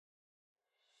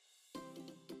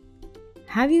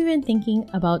Have you been thinking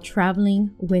about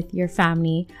traveling with your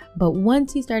family, but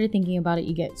once you started thinking about it,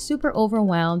 you get super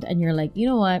overwhelmed and you're like, you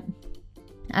know what?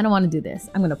 I don't want to do this.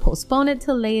 I'm going to postpone it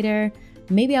till later.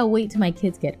 Maybe I'll wait till my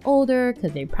kids get older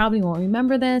because they probably won't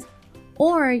remember this.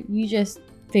 Or you just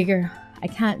figure, I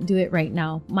can't do it right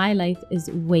now. My life is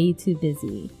way too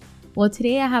busy. Well,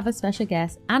 today I have a special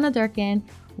guest, Anna Durkin,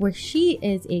 where she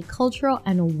is a cultural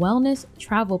and wellness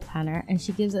travel planner, and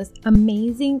she gives us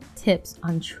amazing tips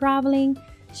on traveling.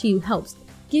 She helps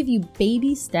give you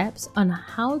baby steps on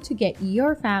how to get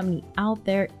your family out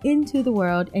there into the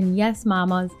world. And yes,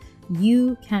 mamas,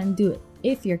 you can do it.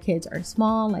 If your kids are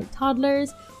small, like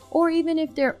toddlers, or even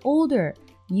if they're older,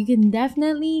 you can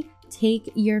definitely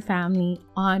take your family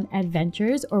on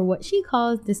adventures, or what she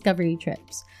calls discovery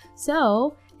trips.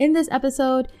 So in this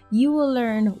episode, you will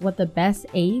learn what the best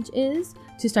age is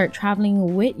to start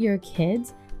traveling with your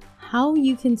kids, how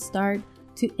you can start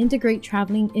to integrate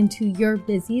traveling into your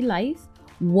busy life,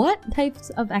 what types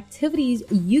of activities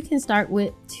you can start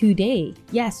with today,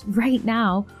 yes, right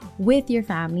now, with your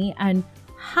family, and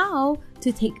how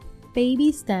to take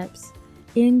baby steps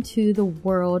into the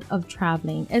world of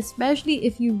traveling, especially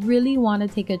if you really want to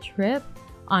take a trip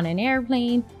on an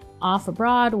airplane, off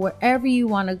abroad, wherever you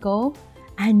want to go,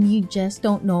 and you just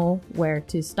don't know where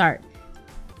to start.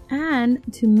 And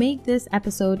to make this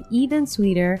episode even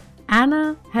sweeter,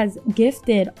 Anna has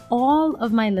gifted all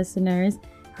of my listeners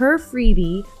her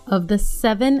freebie of the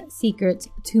 7 secrets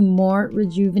to more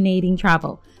rejuvenating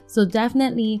travel. So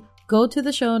definitely go to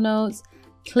the show notes,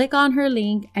 click on her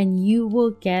link, and you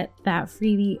will get that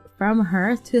freebie from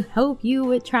her to help you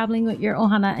with traveling with your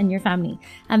ohana and your family.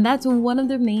 And that's one of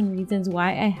the main reasons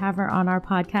why I have her on our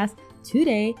podcast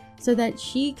today, so that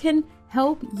she can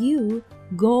help you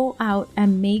go out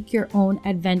and make your own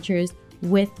adventures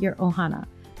with your ohana.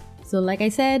 So like I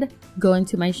said, go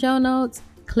into my show notes,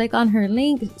 click on her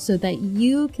link so that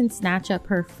you can snatch up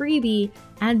her freebie,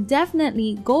 and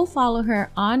definitely go follow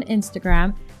her on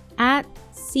Instagram at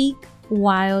Seek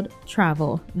Wild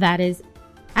Travel. That is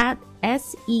at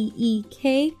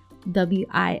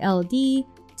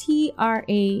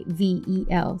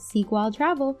SEEKWILDTRAVEL, Seek Wild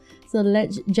Travel. So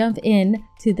let's jump in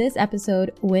to this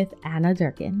episode with Anna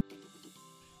Durkin.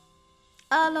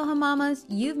 Aloha mamas,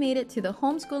 you've made it to the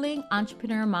Homeschooling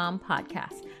Entrepreneur Mom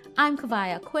podcast. I'm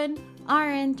Kavaya Quinn,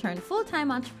 RN turned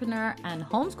full-time entrepreneur and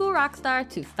homeschool rockstar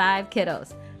to 5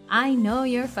 kiddos. I know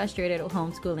you're frustrated with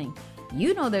homeschooling.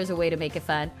 You know there's a way to make it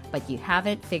fun, but you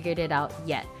haven't figured it out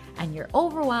yet. And you're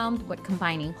overwhelmed with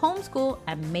combining homeschool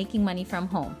and making money from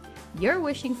home. You're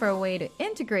wishing for a way to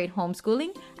integrate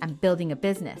homeschooling and building a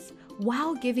business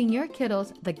while giving your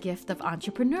kiddos the gift of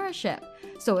entrepreneurship.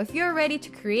 So if you're ready to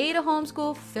create a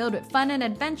homeschool filled with fun and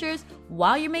adventures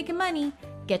while you're making money,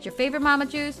 get your favorite mama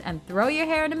juice and throw your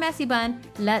hair in a messy bun.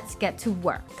 Let's get to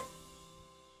work.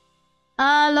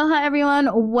 Aloha everyone,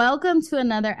 welcome to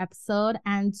another episode,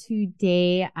 and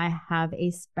today I have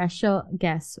a special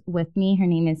guest with me. Her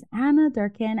name is Anna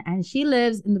Durkin, and she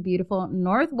lives in the beautiful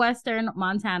northwestern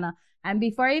Montana. And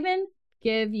before I even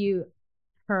give you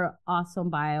her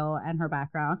awesome bio and her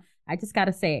background, I just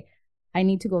gotta say, I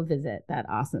need to go visit that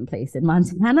awesome place in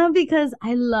Montana because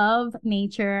I love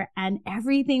nature and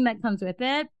everything that comes with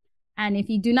it. And if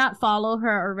you do not follow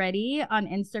her already on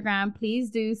Instagram, please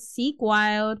do. Seek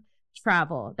Wild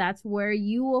Travel. That's where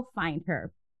you will find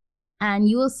her, and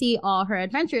you will see all her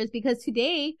adventures, because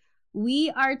today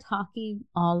we are talking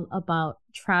all about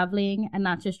traveling, and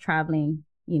not just traveling,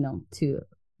 to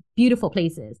beautiful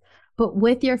places, but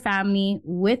with your family,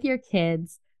 with your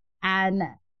kids. And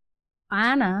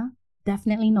Anna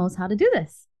definitely knows how to do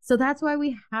this. So that's why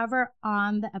we have her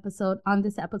on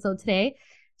this episode today.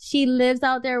 She lives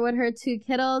out there with her 2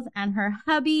 kiddos and her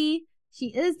hubby.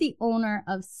 She is the owner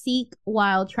of Seek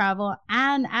Wild Travel,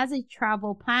 and as a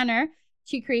travel planner,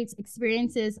 she creates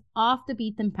experiences off the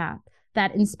beaten path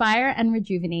that inspire and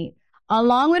rejuvenate.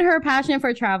 Along with her passion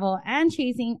for travel and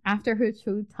chasing after her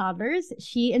 2 toddlers,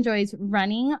 she enjoys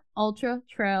running ultra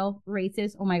trail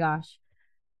races. Oh my gosh.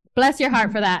 Bless your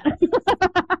heart for that.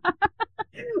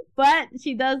 But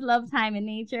she does love time in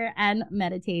nature and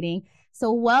meditating.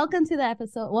 So welcome to the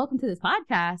episode. Welcome to this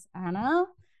podcast, Anna.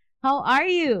 How are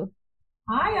you?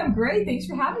 Hi, I'm great. Thanks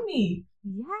for having me.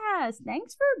 Yes,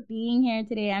 thanks for being here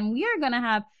today. And we are going to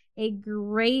have a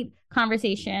great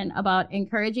conversation about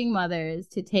encouraging mothers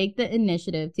to take the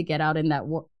initiative to get out in that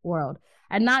world.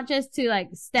 And not just to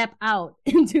step out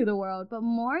into the world, but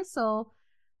more so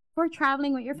for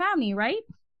traveling with your family, right?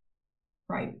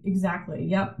 Right, exactly.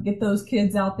 Yep. Get those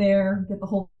kids out there, get the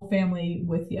whole family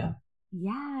with you.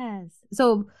 Yes.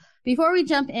 So before we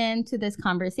jump into this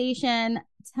conversation,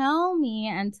 tell me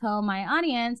and tell my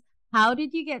audience, How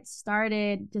did you get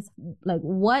started? Just like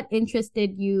what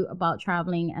interested you about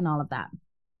traveling and all of that?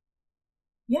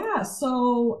 Yeah,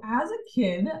 so as a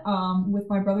kid, with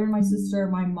my brother and my sister,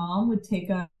 my mom would take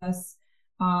us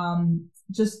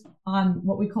just on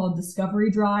what we call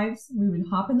discovery drives. We would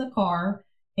hop in the car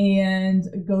and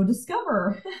go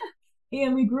discover.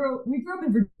 And we grew up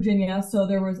in Virginia, so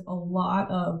there was a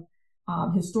lot of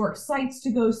historic sites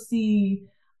to go see,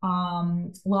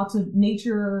 lots of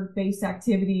nature-based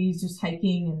activities, just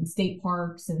hiking and state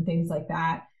parks and things like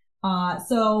that.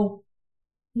 So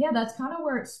yeah, that's kind of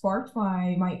where it sparked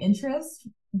my interest.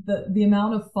 The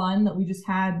amount of fun that we just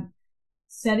had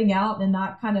setting out and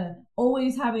not kind of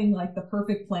always having like the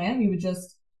perfect plan. We would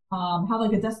just have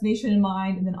like a destination in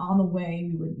mind, and then on the way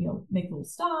we would make little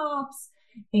stops.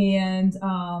 And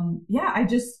yeah,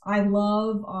 I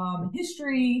love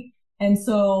history, and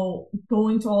so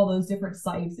going to all those different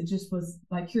sites, it just was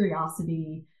my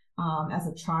curiosity as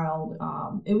a child.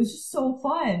 It was just so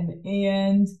fun,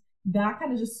 and that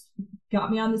kind of just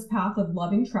got me on this path of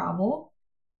loving travel.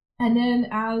 And then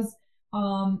as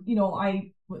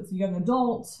I was a young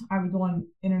adult, I would go on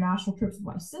international trips with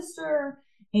my sister.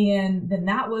 And then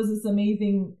that was this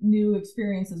amazing new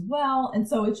experience as well. And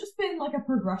so it's just been like a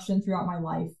progression throughout my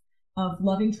life of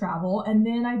loving travel. And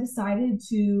then I decided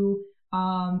to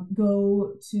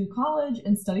go to college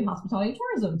and study hospitality and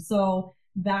tourism. So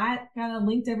that kind of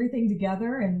linked everything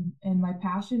together, and my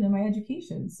passion and my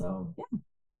education. So yeah.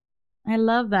 I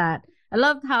love that. I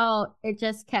loved how it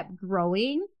just kept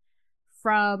growing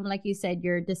from, like you said,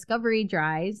 your discovery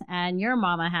drives, and your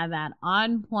mama had that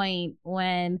on point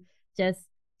when just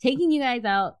taking you guys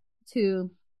out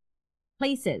to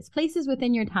places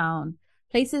within your town,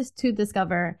 places to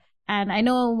discover. And I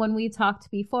know when we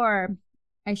talked before,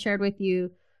 I shared with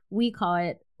you, we call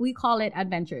it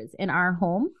adventures in our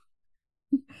home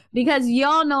because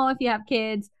y'all know if you have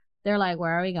kids, they're like,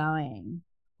 where are we going?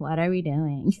 What are we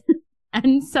doing?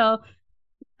 And so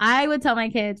I would tell my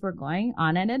kids, we're going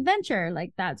on an adventure.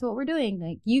 Like, that's what we're doing.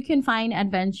 Like, you can find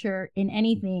adventure in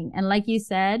anything. And like you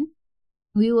said,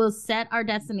 we will set our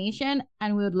destination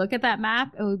and we would look at that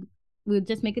map and we would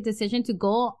just make a decision to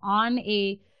go on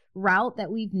a route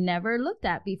that we've never looked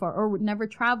at before or never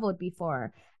traveled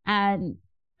before. And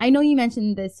I know you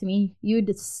mentioned this to me.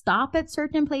 You'd stop at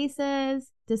certain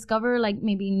places, discover like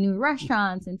maybe new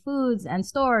restaurants and foods and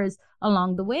stores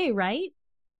along the way, right?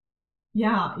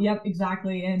 Yeah, yep,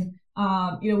 exactly. And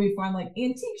we find like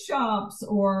antique shops,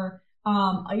 or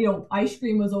ice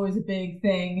cream was always a big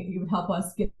thing. It would help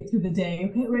us get through the day.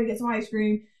 Okay, we're gonna get some ice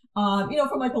cream.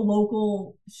 From like a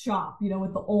local shop,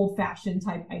 with the old fashioned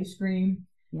type ice cream.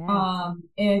 Yeah.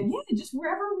 And yeah, just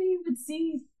wherever we would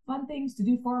see fun things to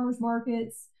do, farmers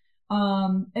markets.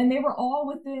 And they were all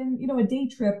within, a day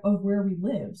trip of where we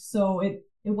lived. So it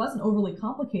wasn't overly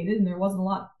complicated, and there wasn't a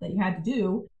lot that you had to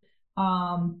do.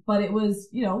 But it was,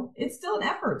 it's still an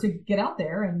effort to get out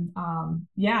there. And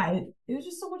yeah, it was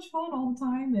just so much fun all the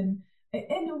time. And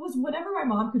it was whenever my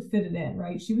mom could fit it in,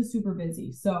 right? She was super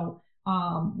busy. So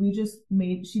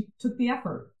she took the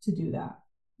effort to do that.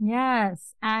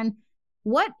 Yes. And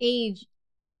what age?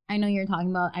 I know you're talking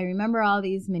about, I remember all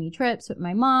these mini trips with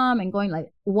my mom and going,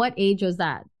 like, what age was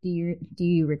that? Do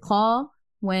you recall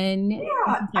when you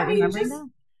Yeah, can start remembering that?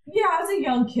 yeah, as a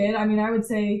young kid, I mean, I would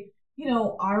say,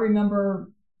 I remember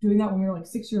doing that when we were like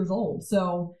 6 years old.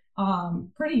 So,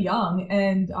 pretty young.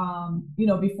 And,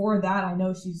 before that, I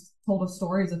know she's told us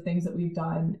stories of things that we've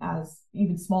done as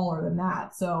even smaller than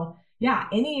that. So, yeah,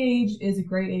 any age is a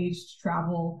great age to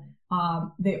travel.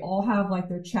 They all have like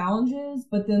their challenges,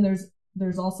 but then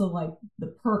there's also like the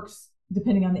perks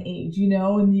depending on the age,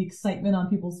 and the excitement on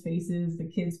people's faces, the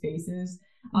kids' faces,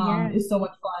 Yeah. is so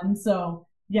much fun. So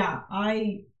yeah,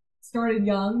 I started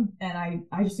young, and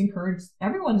I just encourage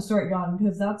everyone to start young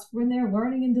because that's when they're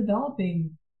learning and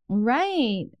developing.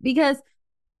 Right. Because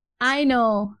I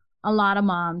know a lot of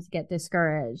moms get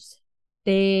discouraged.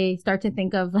 They start to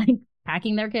think of like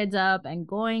packing their kids up and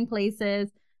going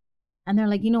places. And they're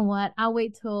like, you know what? I'll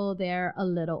wait till they're a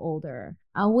little older.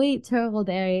 I'll wait till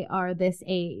they are this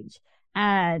age.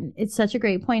 And it's such a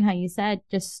great point how you said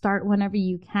just start whenever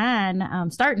you can.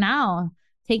 Start now,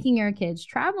 taking your kids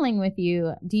traveling with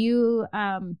you. Do you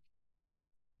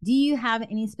have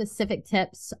any specific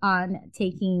tips on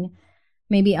taking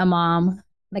maybe a mom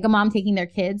taking their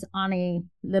kids on a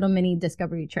little mini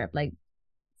discovery trip, like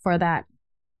for that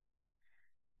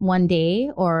one day,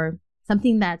 or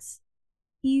something that's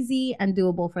easy and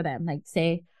doable for them? Like,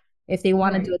 say, if they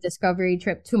want to do Right. a discovery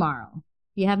trip tomorrow,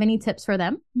 do you have any tips for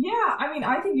them? Yeah, I mean,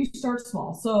 I think you start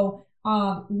small. So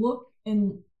look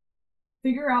and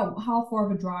figure out how far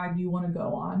of a drive you want to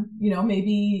go on. You know,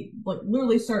 maybe like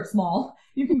literally start small.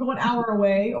 You can go an hour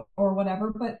away or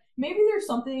whatever, but maybe there's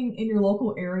something in your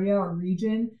local area or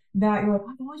region that you're like,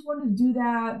 I've always wanted to do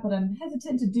that, but I'm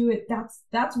hesitant to do it.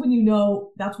 That's when you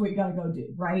know that's what you got to go do,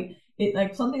 right? It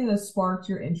like something that has sparked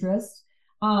your interest.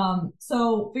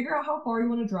 So figure out how far you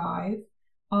want to drive.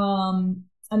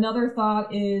 Another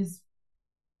thought is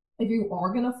if you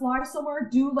are going to fly somewhere,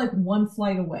 do like one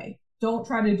flight away. Don't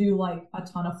try to do like a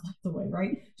ton of flights away,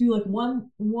 right? Do like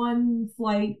one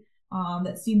flight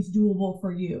that seems doable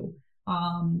for you.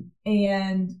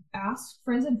 And ask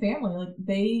friends and family. Like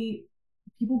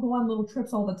people go on little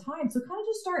trips all the time. So kind of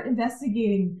just start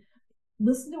investigating,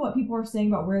 listen to what people are saying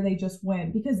about where they just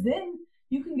went, because then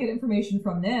you can get information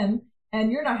from them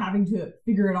and you're not having to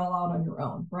figure it all out on your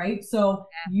own, right? So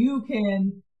you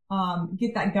can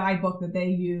get that guidebook that they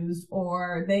used,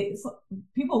 or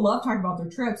people love talking about their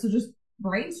trips. So just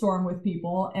brainstorm with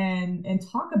people and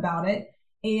talk about it,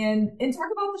 and talk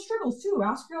about the struggles too.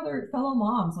 Ask your other fellow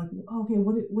moms, like, okay,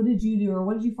 what did you do, or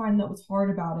what did you find that was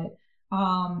hard about it?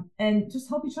 And just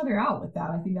help each other out with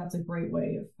that. I think that's a great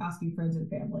way of asking friends and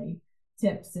family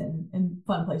tips and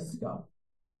fun places to go.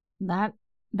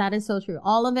 That is so true.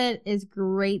 All of it is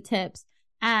great tips.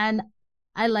 And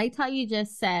I liked how you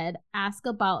just said, ask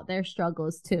about their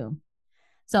struggles too.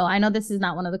 So I know this is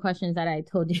not one of the questions that I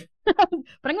told you, but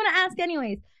I'm going to ask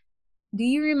anyways. Do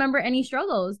you remember any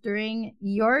struggles during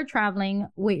your traveling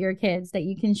with your kids that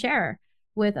you can share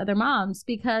with other moms?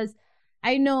 Because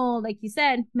I know, like you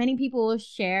said, many people will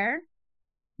share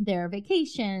their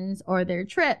vacations or their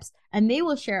trips, and they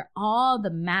will share all the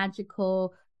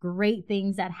magical, great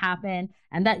things that happen.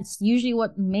 And that's usually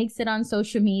what makes it on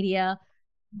social media.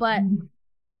 But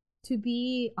to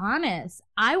be honest,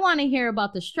 I want to hear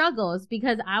about the struggles,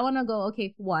 because I want to go,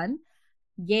 okay, one,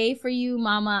 yay for you,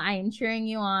 mama. I am cheering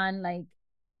you on, like,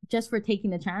 just for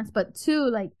taking the chance. But two,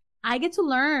 like, I get to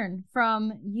learn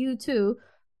from you too,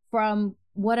 from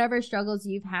whatever struggles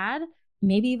you've had.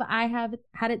 Maybe if I have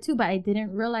had it too, but I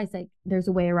didn't realize like there's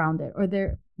a way around it, or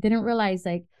didn't realize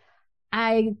like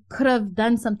I could have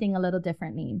done something a little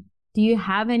differently. Do you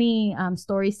have any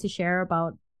stories to share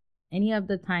about any of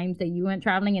the times that you went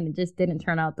traveling and it just didn't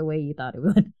turn out the way you thought it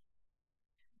would?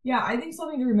 Yeah, I think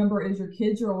something to remember is your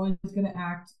kids are always going to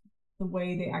act the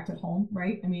way they act at home,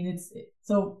 right? I mean,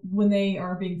 so when they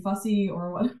are being fussy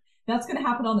or what, that's going to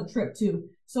happen on the trip too.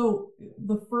 So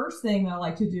the first thing that I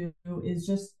like to do is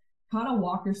just kind of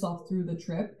walk yourself through the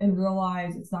trip and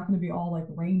realize it's not going to be all like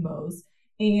rainbows,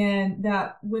 and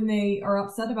that when they are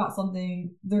upset about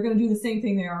something, they're going to do the same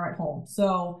thing they are at home.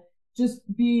 So just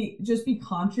be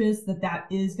conscious that that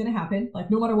is going to happen, like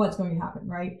no matter what's going to happen,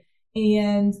 right?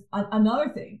 And another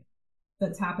thing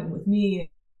that's happened with me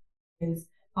is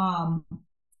when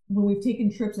we've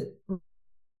taken trips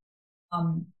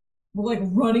we're like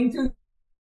running through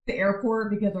the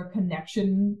airport because our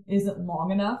connection isn't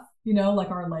long enough, like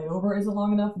our layover isn't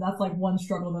long enough. That's like one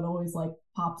struggle that always like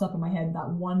pops up in my head, that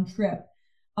one trip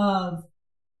of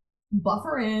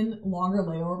buffer in longer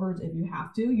layovers if you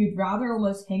have to. You'd rather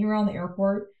almost hang around the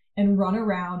airport and run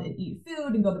around and eat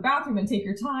food and go to the bathroom and take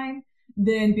your time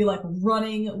than be like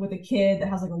running with a kid that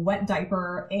has like a wet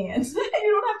diaper and you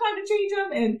don't have time to change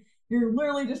them and you're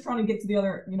literally just trying to get to the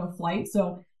other, flight.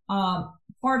 So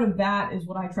part of that is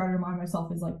what I try to remind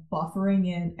myself is like buffering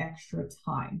in extra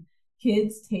time.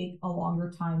 Kids take a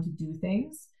longer time to do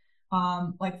things.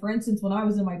 Like for instance, when I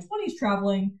was in my 20s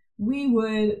traveling, we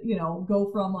would, go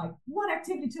from like one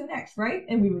activity to the next, right?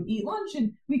 And we would eat lunch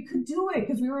and we could do it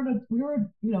because we were,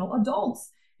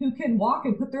 adults who can walk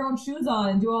and put their own shoes on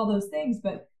and do all those things.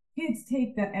 But kids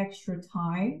take that extra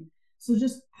time. So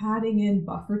just adding in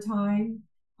buffer time.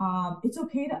 It's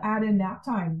okay to add in nap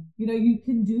time. You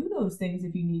can do those things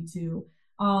if you need to.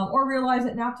 Or realize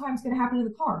that nap time is going to happen in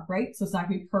the car, right? So it's not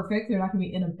going to be perfect. They're not going to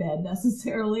be in a bed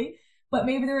necessarily, but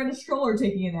maybe they're in a stroller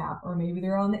taking a nap, or maybe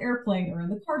they're on the airplane or in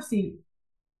the car seat.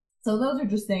 So those are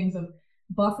just things of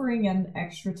buffering in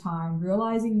extra time,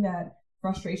 realizing that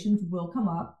frustrations will come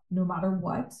up no matter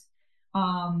what.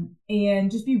 And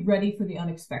just be ready for the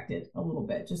unexpected a little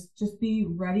bit. Just be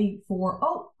ready for,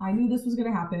 oh, I knew this was going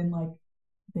to happen. Like,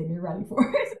 then you're ready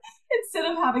for it instead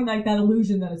of having like that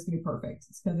illusion that it's going to be perfect.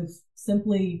 It's because it's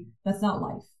simply, that's not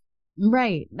life.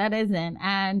 Right. That isn't.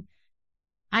 And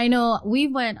I know we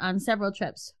went on several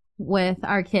trips with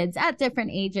our kids at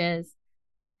different ages.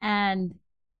 And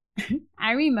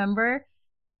I remember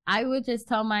I would just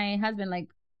tell my husband, like,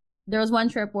 there was one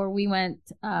trip where we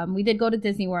did go to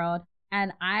Disney World,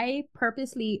 and I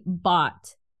purposely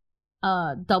bought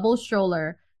a double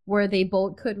stroller where they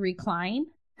both could recline.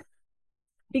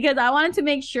 because I wanted to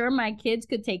make sure my kids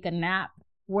could take a nap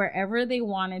wherever they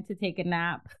wanted to take a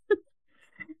nap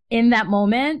in that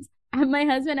moment. And my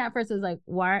husband at first was like,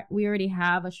 why? We already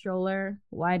have a stroller.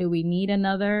 Why do we need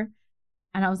another?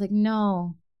 And I was like,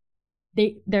 no,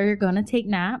 they're going to take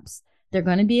naps. They're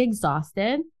going to be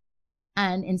exhausted.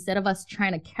 And instead of us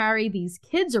trying to carry these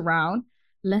kids around,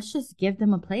 let's just give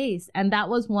them a place. And that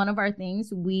was one of our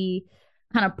things we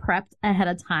kind of prepped ahead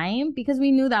of time because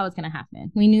we knew that was going to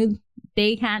happen. We knew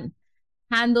they can't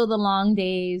handle the long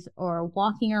days or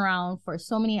walking around for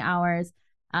so many hours.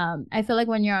 I feel like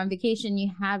when you're on vacation,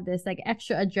 you have this like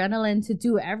extra adrenaline to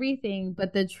do everything.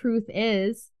 But the truth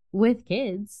is, with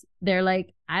kids, they're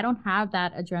like, I don't have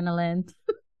that adrenaline.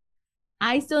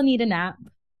 I still need a nap.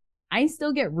 I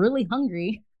still get really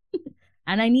hungry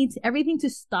and I need everything to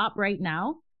stop right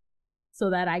now so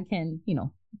that I can,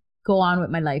 go on with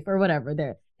my life or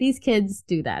whatever. These kids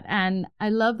do that. And I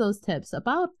love those tips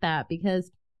about that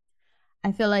because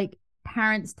I feel like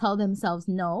parents tell themselves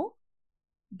no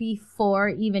before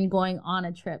even going on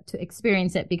a trip to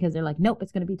experience it because they're like, nope,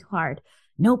 it's going to be too hard.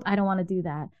 Nope, I don't want to do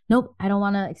that. Nope, I don't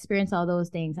want to experience all those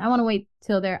things. I want to wait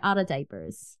till they're out of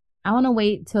diapers. I want to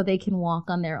wait till they can walk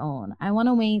on their own. I want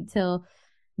to wait till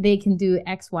they can do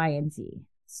X, Y, and Z.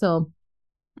 So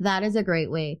that is a great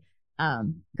way,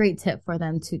 great tip for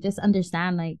them to just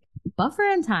understand like buffer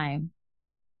and time.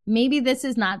 Maybe this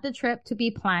is not the trip to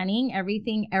be planning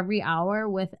everything every hour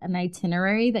with an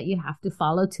itinerary that you have to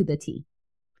follow to the T.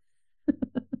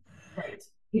 Right.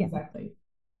 Exactly.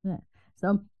 Yeah.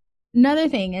 So another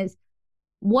thing is,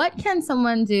 what can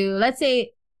someone do? Let's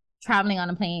say traveling on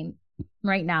a plane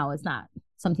right now is not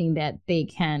something that they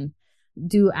can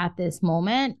do at this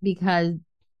moment because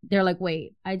they're like,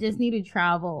 wait, I just need to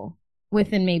travel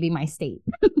within maybe my state.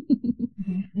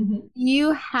 Mm-hmm.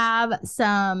 You have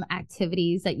some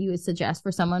activities that you would suggest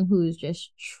for someone who's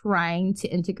just trying to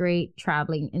integrate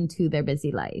traveling into their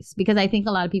busy lives? Because I think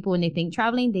a lot of people, when they think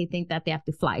traveling, they think that they have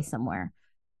to fly somewhere.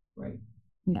 Right.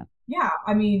 Yeah. Yeah.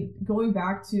 I mean, going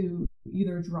back to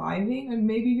either driving and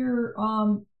maybe you're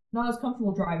not as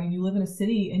comfortable driving, you live in a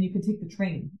city and you can take the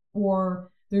train, or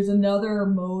there's another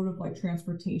mode of like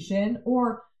transportation,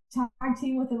 or tag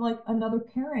team with like another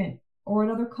parent or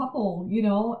another couple,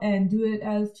 and do it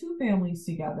as two families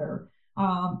together.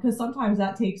 Because sometimes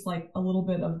that takes like a little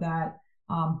bit of that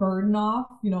burden off,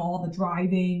 all the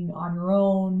driving on your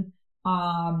own.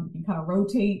 You kind of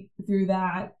rotate through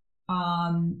that.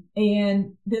 And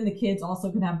then the kids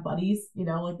also can have buddies,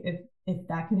 like if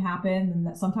that can happen, and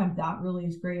that sometimes that really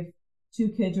is great if two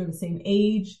kids are the same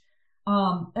age.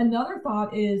 Another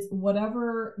thought is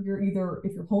whatever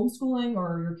if you're homeschooling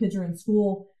or your kids are in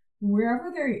school,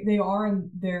 wherever they are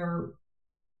in their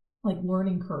like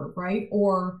learning curve, right?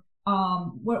 Or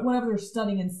whatever they're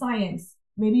studying in science,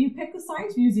 maybe you pick the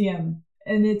science museum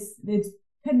and it's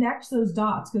connects those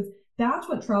dots, because that's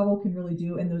what travel can really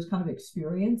do. And those kind of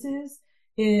experiences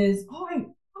is, I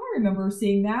remember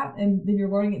seeing that. And then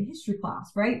you're learning in history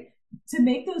class, right? To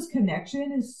make those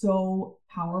connections is so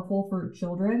powerful for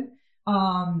children.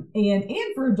 And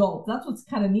for adults. That's what's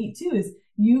kind of neat too, is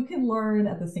you can learn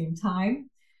at the same time.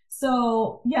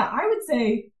 So yeah, I would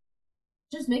say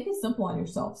just make it simple on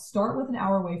yourself. Start with an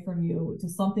hour away from you to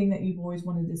something that you've always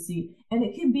wanted to see. And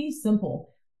it can be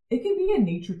simple. It can be a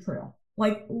nature trail.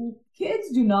 Like, kids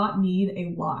do not need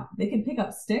a lot. They can pick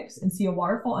up sticks and see a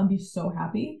waterfall and be so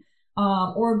happy.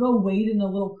 Or go wade in a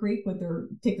little creek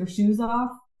take their shoes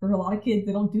off. For a lot of kids,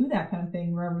 they don't do that kind of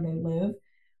thing wherever they live.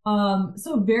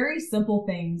 So very simple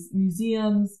things,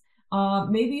 museums.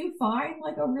 Maybe you find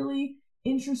like a really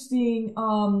interesting,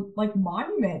 like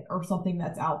monument or something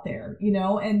that's out there,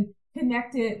 and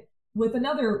connect it with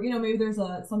another, maybe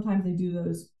sometimes they do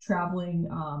those traveling,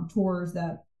 tours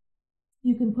that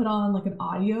you can put on like an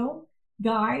audio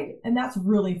guide, and that's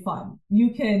really fun.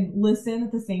 You can listen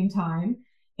at the same time,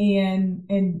 and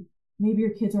maybe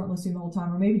your kids aren't listening the whole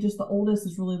time, or maybe just the oldest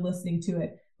is really listening to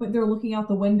it, but they're looking out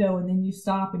the window, and then you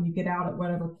stop and you get out at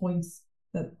whatever points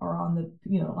that are on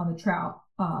the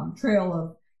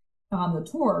trail of the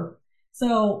tour.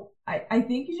 So I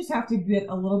think you just have to get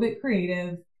a little bit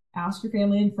creative, ask your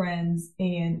family and friends,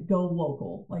 and go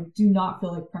local. Like, do not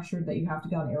feel like pressured that you have to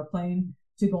get on an airplane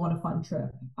to go on a fun trip.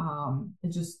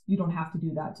 It's just, you don't have to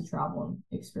do that to travel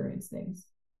and experience things.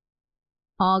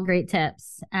 All great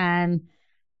tips. And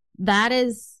that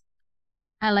is,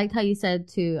 I liked how you said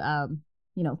to,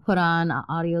 put on an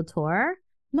audio tour.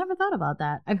 Never thought about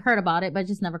that. I've heard about it, but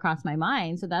just never crossed my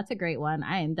mind. So that's a great one.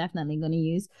 I am definitely going to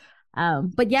use.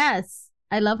 But yes,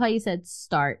 I love how you said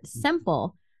start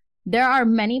simple. There are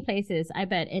many places, I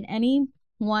bet, in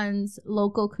anyone's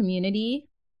local community,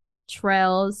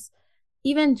 trails,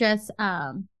 even just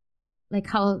like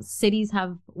how cities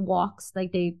have walks,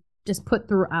 like they just put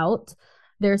throughout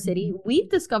their city. We've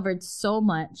discovered so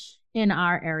much in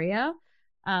our area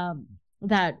um,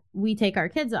 that we take our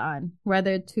kids on,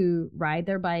 whether to ride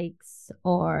their bikes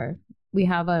or we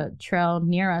have a trail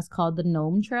near us called the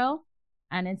Gnome Trail.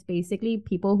 And it's basically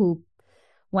people who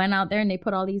went out there and they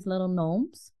put all these little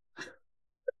gnomes,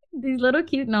 these little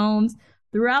cute gnomes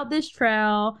throughout this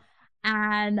trail.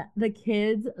 And the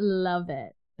kids love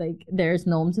it. Like there's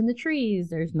gnomes in the trees,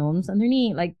 there's gnomes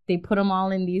underneath. Like they put them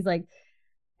all in these like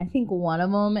I think one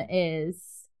of them is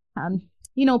um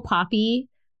Poppy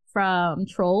from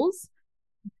Trolls.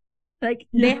 Like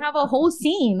they Yeah. have a whole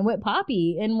scene with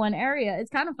Poppy in one area. It's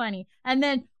kind of funny. And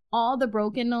then all the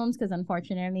broken gnomes, because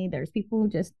unfortunately there's people who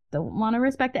just don't want to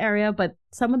respect the area, but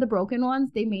some of the broken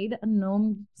ones, they made a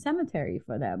gnome cemetery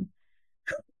for them.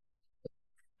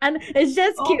 And it's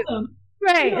just cute. Awesome.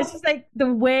 Right. Yeah. It's just like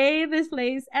the way this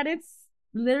place, and it's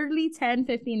literally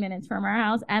 10-15 minutes from our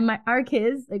house. And our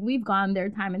kids, like we've gone there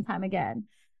time and time again.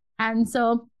 And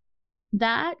so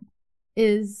that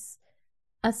is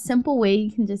a simple way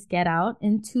you can just get out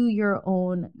into your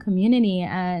own community.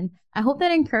 And I hope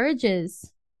that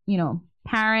encourages,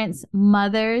 parents,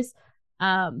 mothers.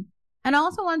 And I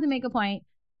also wanted to make a point.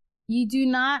 You do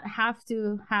not have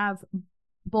to have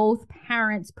both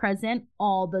parents present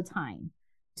all the time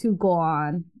to go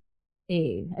on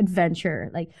a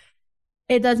adventure. Like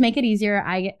it does make it easier.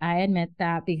 I admit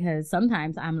that because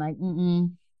sometimes I'm like,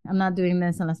 I'm not doing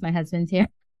this unless my husband's here.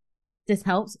 This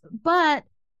helps. But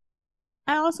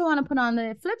I also want to put on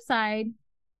the flip side,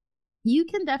 you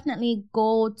can definitely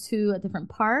go to a different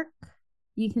park.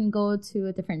 You can go to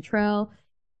a different trail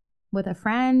with a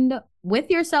friend, with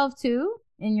yourself too,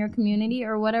 in your community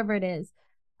or whatever it is.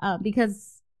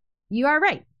 Because you are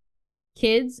right.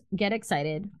 Kids get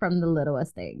excited from the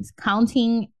littlest things.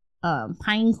 Counting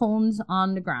pine cones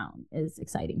on the ground is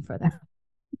exciting for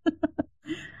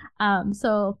them.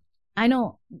 So I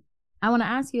know I want to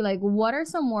ask you, like, what are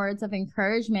some words of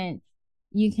encouragement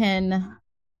you can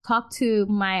talk to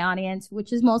my audience,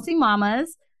 which is mostly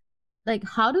mamas? Like,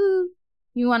 how do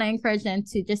you want to encourage them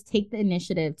to just take the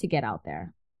initiative to get out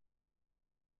there?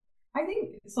 I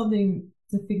think something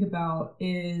to think about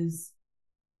is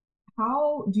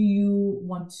how do you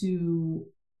want to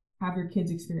have your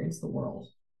kids experience the world,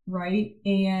 right?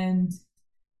 And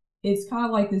it's kind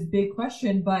of like this big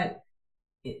question, but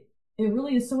it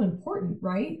really is so important,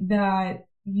 right? That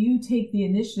you take the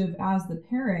initiative as the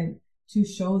parent to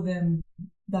show them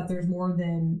that there's more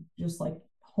than just like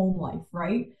home life,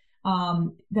 right?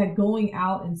 That going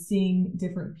out and seeing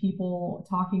different people,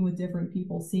 talking with different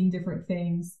people, seeing different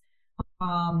things.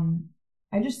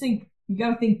 I just think you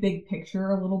got to think big picture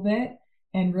a little bit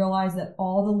and realize that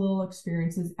all the little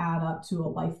experiences add up to a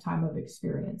lifetime of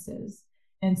experiences.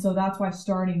 And so that's why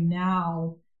starting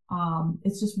now,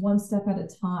 it's just one step at a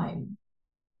time,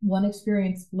 one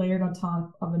experience layered on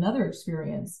top of another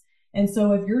experience. And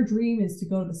so if your dream is to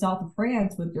go to the south of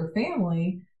France with your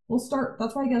family, we'll start,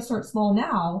 that's why you got to start small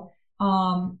now.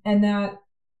 And that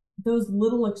those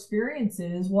little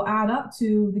experiences will add up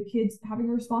to the kids having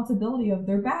a responsibility of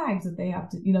their bags that they have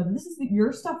to, this is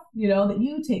your stuff, that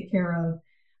you take care of.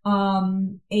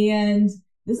 And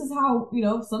this is how,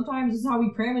 sometimes this is how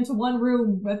we cram into one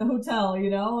room at the hotel,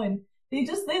 and they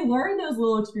learn those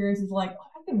little experiences like,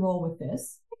 oh, I can roll with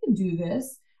this. I can do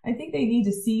this. I think they need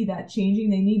to see that changing.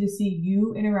 They need to see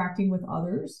you interacting with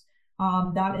others.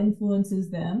 That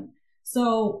influences them.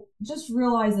 So just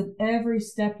realize that every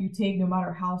step you take, no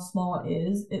matter how small it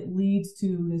is, it leads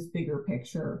to this bigger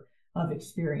picture of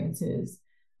experiences.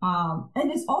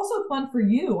 And it's also fun for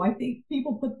you. I think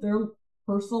people put their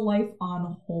personal life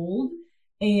on hold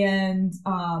and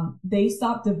they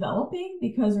stop developing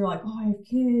because they're like, oh, I have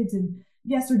kids. And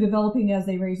yes, they're developing as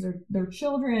they raise their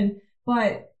children.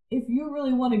 But if you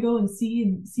really want to go and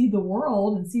see the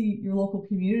world and see your local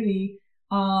community,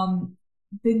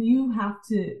 then you have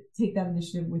to take that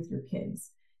initiative with your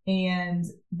kids. And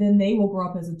then they will grow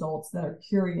up as adults that are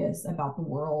curious about the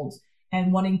world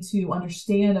and wanting to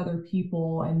understand other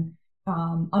people and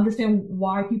understand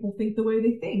why people think the way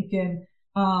they think. And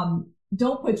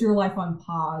don't put your life on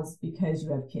pause because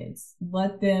you have kids.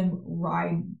 Let them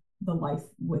ride the life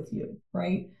with you,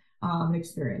 right?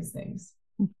 Experience things.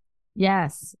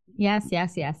 Yes, yes,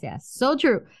 yes, yes, yes. So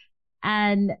true.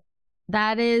 And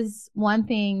that is one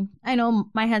thing I know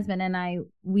my husband and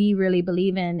we really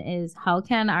believe in is how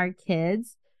can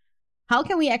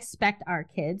we expect our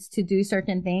kids to do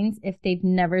certain things if they've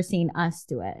never seen us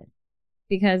do it?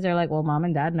 Because they're like, well, mom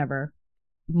and dad never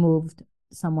moved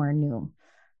somewhere new.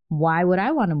 Why would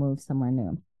I want to move somewhere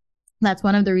new? That's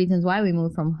one of the reasons why we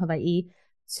moved from Hawaii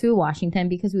to Washington,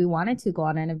 because we wanted to go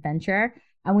on an adventure.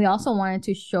 And we also wanted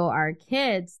to show our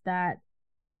kids that,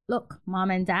 look,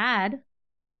 mom and dad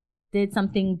did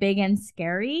something big and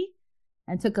scary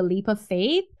and took a leap of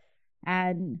faith.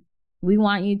 And we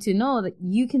want you to know that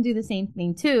you can do the same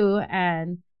thing too.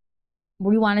 And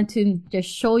we wanted to just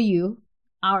show you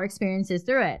our experiences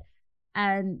through it.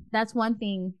 And that's one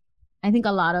thing I think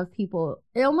a lot of people,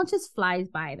 it almost just flies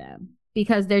by them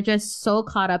because they're just so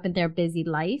caught up in their busy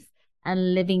life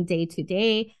and living day to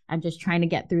day and just trying to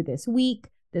get through this week,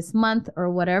 this month,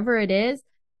 or whatever it is,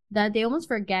 that they almost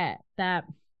forget that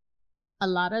a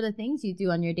lot of the things you do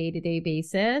on your day-to-day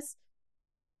basis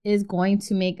is going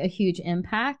to make a huge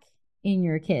impact in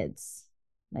your kids.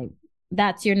 Like,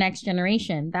 that's your next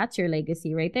generation. That's your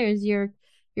legacy right there, is your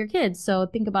kids. So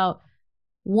think about,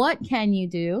 what can you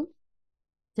do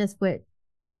just with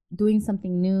doing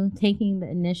something new, taking the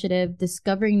initiative,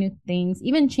 discovering new things,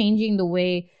 even changing the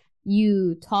way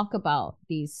you talk about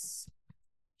these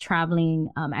traveling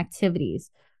activities.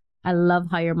 I love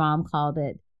how your mom called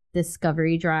it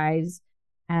discovery drives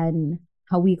and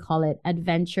how we call it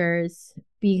adventures,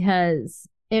 because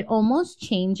it almost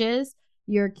changes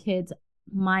your kids'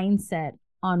 mindset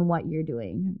on what you're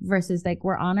doing versus like,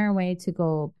 we're on our way to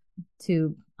go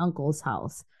to uncle's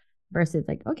house versus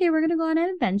like, okay, we're going to go on an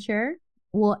adventure.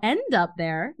 We'll end up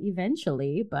there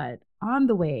eventually, but on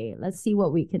the way, let's see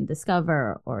what we can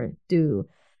discover or do.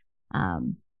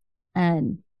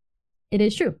 And it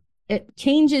is true. It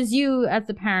changes you as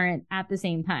a parent at the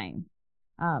same time.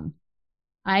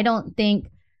 I don't think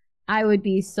I would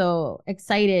be so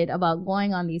excited about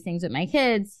going on these things with my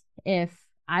kids if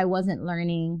I wasn't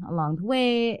learning along the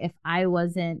way, if I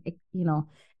wasn't,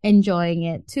 enjoying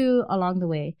it too along the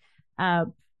way.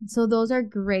 So those are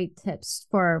great tips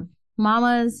for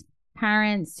mamas,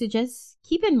 parents to just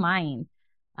keep in mind.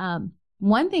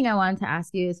 One thing I wanted to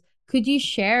ask you is, could you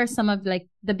share some of like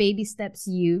the baby steps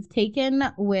you've taken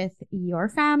with your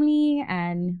family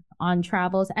and on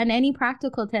travels, and any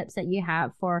practical tips that you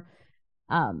have for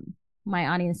my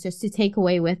audience just to take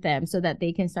away with them so that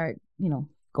they can start,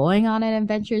 going on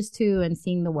adventures too and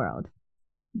seeing the world?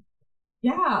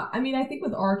 Yeah, I mean, I think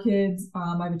with our kids,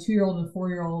 I have a 2-year-old and a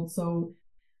 4-year-old. So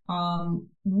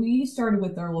we started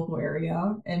with our local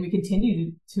area and we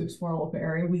continue to explore our local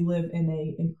area. We live in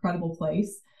an incredible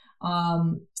place.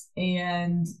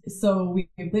 And so we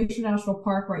have Glacier National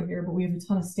Park right here, but we have a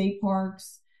ton of state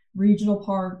parks, regional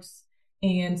parks.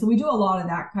 And so we do a lot of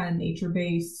that kind of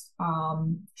nature-based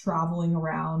traveling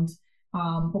around.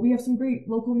 But we have some great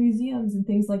local museums and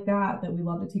things like that we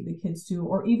love to take the kids to,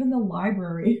 or even the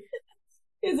library.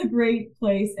 Is a great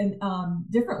place, and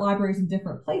different libraries in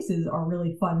different places are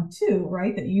really fun too,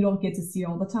 right? That you don't get to see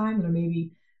all the time, that are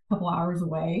maybe a couple hours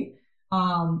away.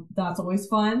 That's always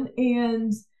fun.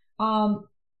 And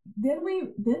then we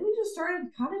just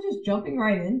started kind of just jumping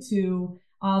right into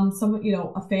some,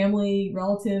 a family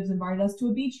relatives invited us to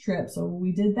a beach trip, so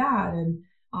we did that, and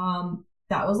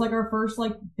that was like our first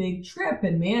like big trip.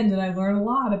 And man, did I learn a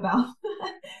lot about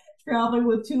traveling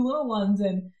with 2 little ones.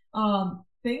 And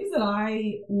things that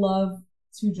I love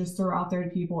to just throw out there to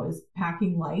people is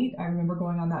packing light. I remember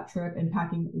going on that trip and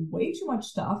packing way too much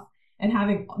stuff and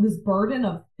having this burden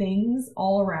of things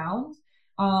all around.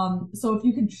 So if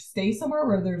you can stay somewhere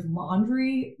where there's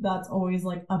laundry, that's always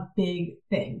like a big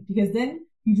thing, because then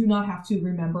you do not have to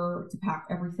remember to pack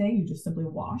everything. You just simply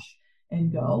wash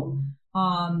and go.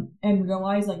 And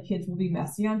realize like kids will be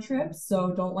messy on trips.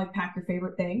 So don't like pack your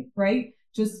favorite thing, right?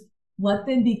 Just let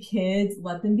them be kids,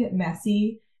 let them get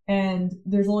messy. And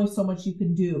there's only so much you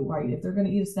can do, right? If they're going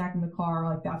to eat a snack in the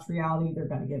car, like that's reality. They're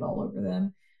going to get all over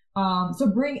them. So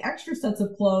bring extra sets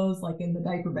of clothes, like in the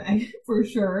diaper bag for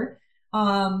sure.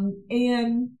 And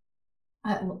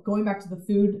going back to the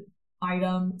food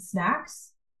item,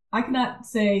 snacks, I cannot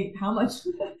say how much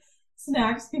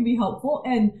snacks can be helpful.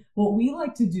 And what we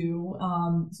like to do,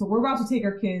 so we're about to take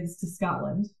our kids to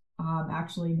Scotland,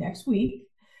 actually next week.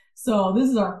 So this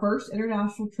is our first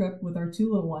international trip with our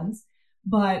 2 little ones.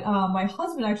 But my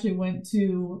husband actually went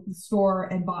to the store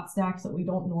and bought snacks that we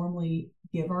don't normally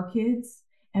give our kids,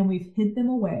 and we've hid them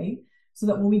away so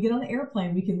that when we get on the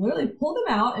airplane, we can literally pull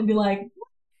them out and be like,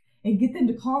 and get them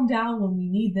to calm down when we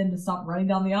need them to stop running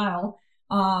down the aisle.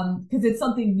 Because it's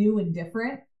something new and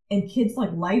different, and kids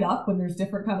like light up when there's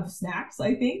different kind of snacks,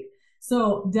 I think.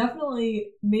 So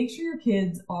definitely make sure your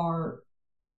kids are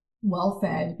well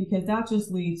fed, because that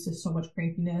just leads to so much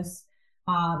crankiness.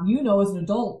 As an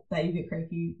adult that you get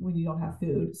cranky when you don't have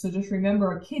food. So just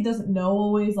remember, a kid doesn't know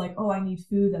always like, oh, I need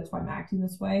food, that's why I'm acting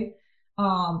this way.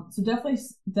 So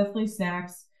definitely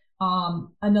snacks.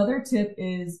 Another tip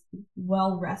is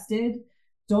well rested.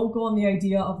 Don't go on the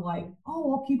idea of like,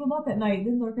 oh, I'll keep them up at night,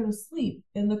 then they're going to sleep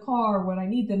in the car when I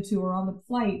need them to or on the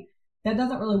flight. That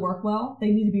doesn't really work well.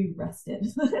 They need to be rested.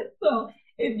 So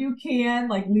if you can,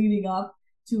 like leading up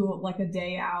to like a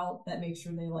day out, that makes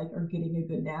sure they like are getting a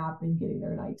good nap and getting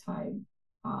their nighttime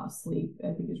sleep,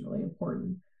 I think is really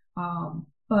important.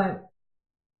 But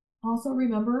also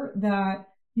remember that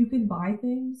you can buy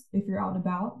things if you're out and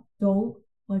about. Don't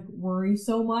like worry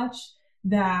so much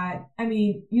that, I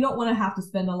mean, you don't want to have to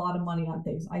spend a lot of money on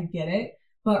things. I get it.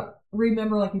 But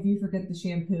remember, like if you forget the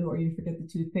shampoo or you forget the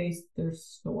toothpaste, there's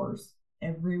stores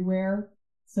everywhere.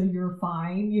 So you're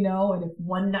fine, you know, and if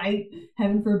one night,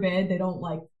 heaven forbid, they don't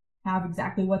like have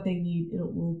exactly what they need, it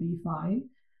will be fine.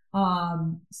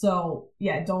 So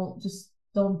yeah,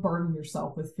 don't burden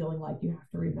yourself with feeling like you have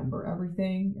to remember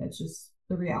everything. It's just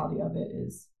the reality of it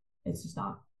is it's just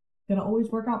not gonna always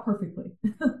work out perfectly.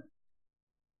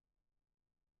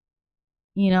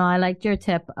 I liked your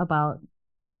tip about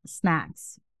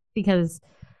snacks because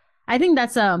I think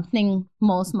that's a thing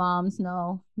most moms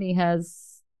know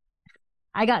because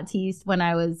I got teased when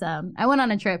I went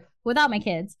on a trip without my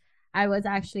kids. I was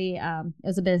actually it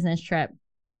was a business trip,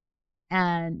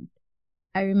 and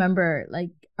I remember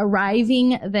like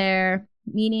arriving there,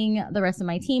 meeting the rest of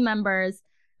my team members,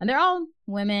 and they're all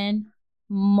women.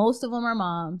 Most of them are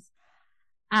moms.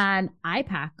 And I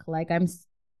pack like I'm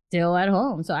still at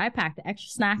home. So I packed extra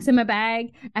snacks in my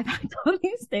bag. I packed all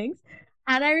these things.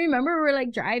 And I remember we were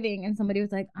like driving and somebody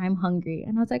was like, I'm hungry.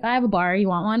 And I was like, I have a bar. You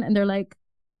want one? And they're like,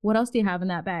 what else do you have in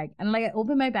that bag? And like I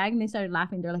opened my bag and they started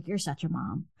laughing. They're like, you're such a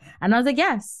mom. And I was like,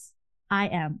 yes, I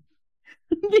am.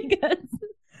 Because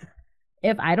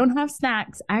if I don't have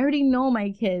snacks, I already know my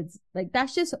kids. Like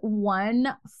that's just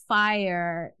one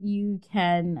fire you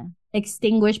can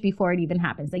extinguish before it even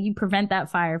happens. Like you prevent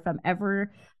that fire from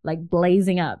ever like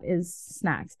blazing up is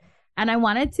snacks. And I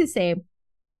wanted to say,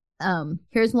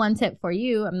 here's one tip for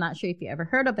you. I'm not sure if you ever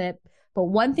heard of it, but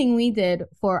one thing we did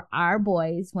for our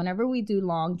boys whenever we do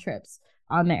long trips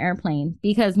on the airplane,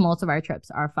 because most of our trips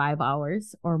are 5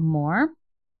 hours or more.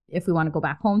 If we want to go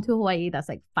back home to Hawaii, that's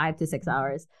like 5 to 6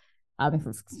 hours. If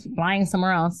we're flying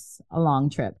somewhere else, a long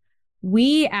trip.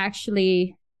 We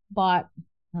actually bought,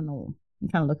 I don't know, I'm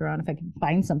trying to look around if I can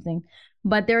find something,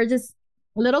 but there are just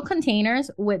little containers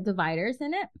with dividers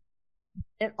in it.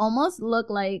 It almost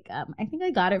looked like, I think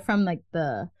I got it from like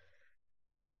the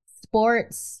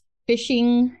sports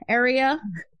fishing area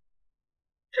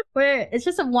where it's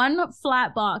just a one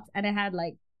flat box and it had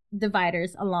like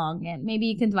dividers along it. Maybe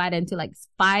you can divide it into like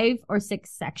 5 or 6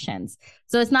 sections.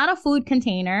 So it's not a food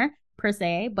container per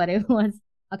se, but it was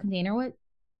a container with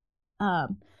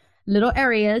little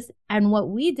areas. And what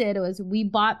we did was we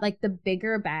bought like the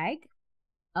bigger bag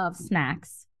of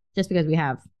snacks just because we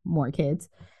have more kids.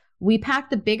 We packed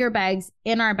the bigger bags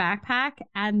in our backpack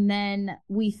and then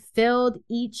we filled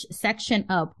each section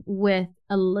up with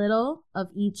a little of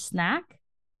each snack.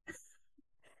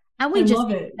 And we just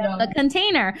gave them the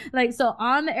container. Like, so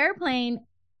on the airplane,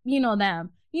 you know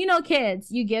them. You know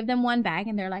kids, you give them one bag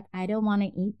and they're like, I don't want to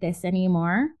eat this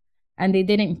anymore. And they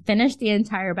didn't finish the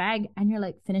entire bag. And you're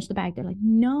like, finish the bag. They're like,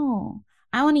 no,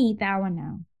 I want to eat that one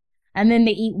now. And then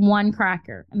they eat one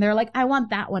cracker. And they're like, I want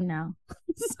that one now.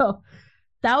 So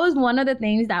that was one of the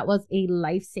things that was a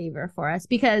lifesaver for us.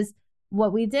 Because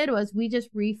what we did was we just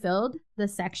refilled the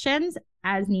sections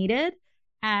as needed.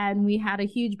 And we had a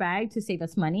huge bag to save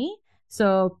us money.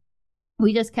 So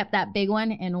we just kept that big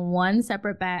one in one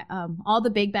separate bag, all the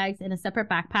big bags in a separate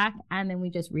backpack. And then we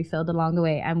just refilled along the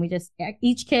way. And we just,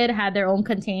 each kid had their own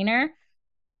container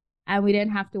and we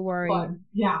didn't have to worry. Fun.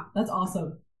 Yeah, that's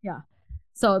awesome. Yeah.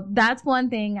 So that's one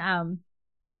thing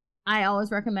I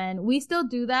always recommend. We still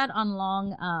do that on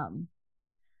long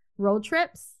road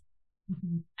trips.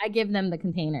 Mm-hmm. I give them the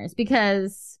containers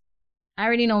because I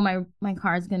already know my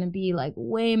car is going to be like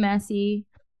way messy.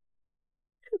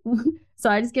 So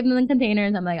I just give them the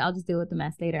containers. I'm like, I'll just deal with the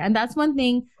mess later. And that's one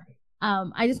thing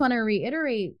I just want to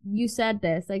reiterate. You said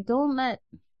this, like, don't let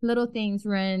little things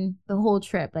ruin the whole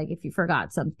trip. Like if you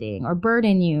forgot something or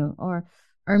burden you or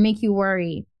make you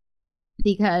worry,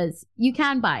 because you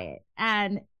can buy it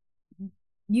and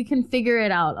you can figure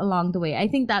it out along the way. I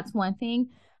think that's one thing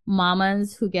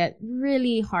mamas who get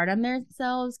really hard on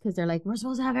themselves because they're like, we're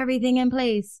supposed to have everything in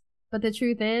place. But the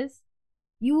truth is,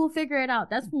 you will figure it out.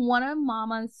 That's one of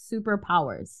mama's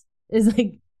superpowers is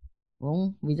like,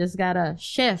 well, we just got to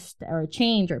shift or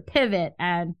change or pivot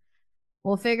and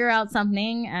we'll figure out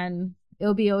something and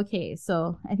it'll be okay.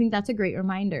 So I think that's a great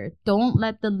reminder. Don't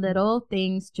let the little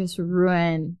things just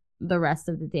ruin the rest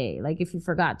of the day. Like if you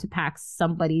forgot to pack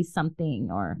somebody something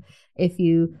or if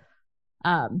you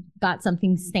got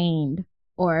something stained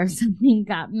or something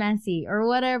got messy or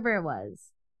whatever it was.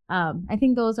 I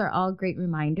think those are all great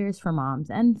reminders for moms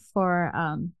and for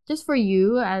just for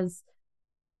you as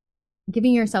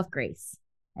giving yourself grace.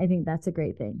 I think that's a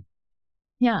great thing.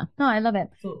 Yeah, no, I love it.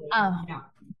 Absolutely. Yeah.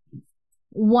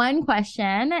 One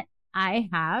question I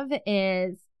have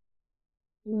is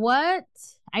what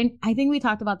I think we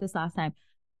talked about this last time.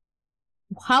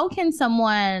 How can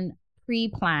someone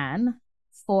pre-plan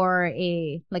for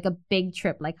a like a big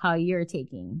trip like how you're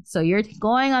taking? So you're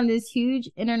going on this huge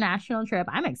international trip.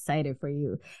 I'm excited for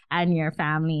you and your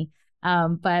family.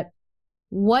 But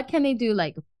what can they do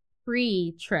like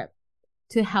pre-trip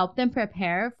to help them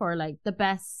prepare for like the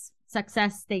best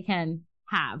success they can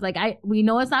have? Like we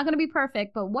know it's not going to be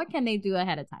perfect, but what can they do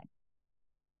ahead of time?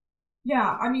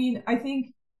 Yeah, I mean, I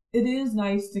think it is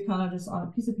nice to kind of just on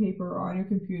a piece of paper or on your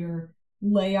computer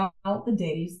lay out the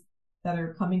days that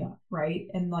are coming up, right?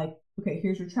 And like, okay,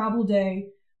 here's your travel day.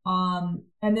 And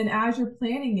then as you're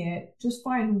planning it, just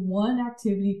find one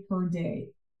activity per day.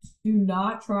 Do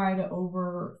not try to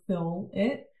overfill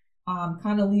it.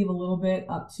 Kind of leave a little bit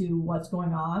up to what's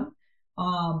going on.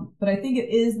 But I think it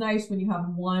is nice when you have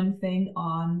one thing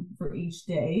on for each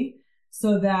day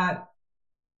so that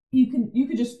you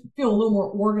could just feel a little more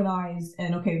organized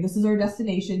and okay, this is our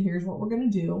destination, here's what we're going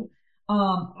to do.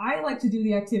 I like to do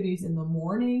the activities in the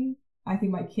morning. I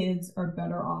think my kids are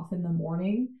better off in the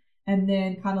morning, and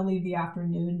then kind of leave the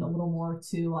afternoon a little more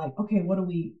to like, okay,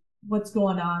 what's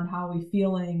going on, how are we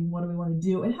feeling, what do we want to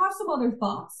do, and have some other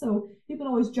thoughts, so you can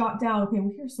always jot down, okay,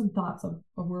 well, here's some thoughts of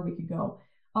where we could go.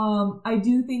 I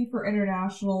do think for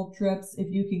international trips,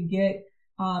 if you can get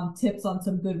tips on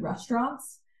some good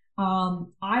restaurants.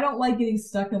 I don't like getting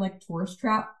stuck in like tourist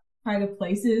trap kind of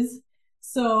places.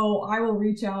 So I will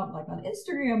reach out like on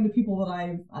Instagram to people that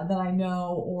I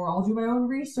know, or I'll do my own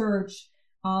research,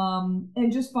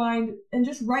 and just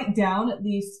write down at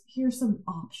least here's some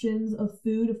options of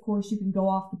food. Of course, you can go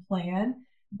off the plan,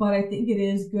 but I think it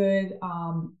is good,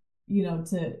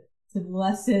 to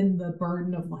lessen the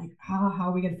burden of like, how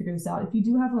are we going to figure this out? If you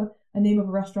do have a name of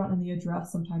a restaurant and the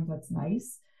address, sometimes that's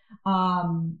nice.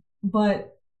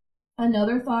 But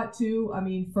another thought too, I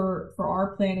mean, for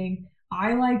our planning,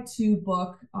 I like to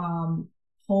book home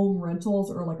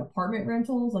rentals or like apartment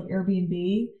rentals, like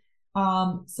Airbnb.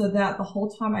 So that the whole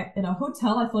time in a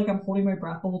hotel, I feel like I'm holding my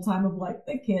breath the whole time of like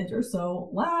the kids are so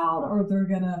loud or they're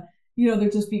gonna, they're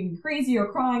just being crazy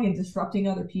or crying and disrupting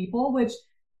other people, which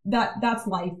that's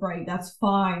life, right? That's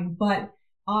fine. But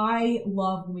I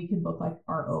love when we can book like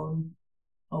our own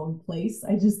place.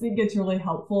 I just think it's really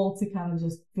helpful to kind of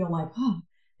just feel like, oh,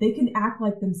 they can act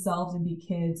like themselves and be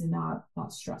kids and not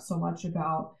stress so much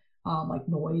about like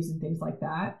noise and things like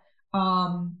that.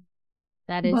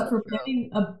 That is But so for true.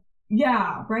 planning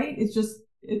yeah, right? It's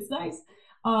nice.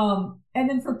 And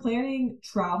then for planning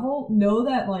travel, know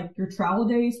that like your travel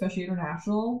days, especially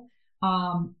international,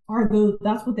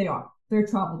 that's what they are. They're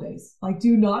travel days. Like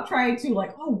do not try to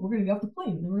like, oh, we're gonna get off the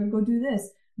plane and we're gonna go do this.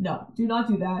 No, do not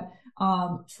do that.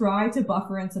 Try to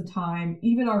buffer in some time.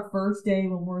 Even our first day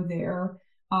when we're there,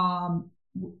 um,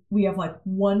 we have like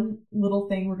one little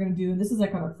thing we're going to do. And this is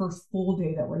like on our first full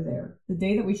day that we're there. The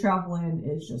day that we travel in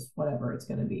is just whatever it's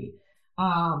going to be.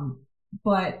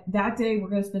 But that day we're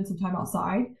going to spend some time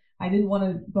outside. I didn't want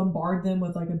to bombard them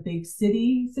with like a big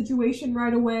city situation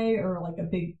right away or like a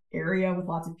big area with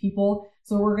lots of people.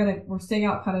 So we're staying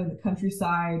out kind of in the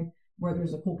countryside where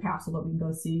there's a cool castle that we can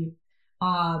go see.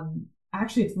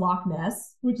 Actually it's Loch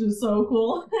Ness, which is so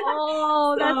cool.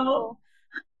 Oh, that's So cool.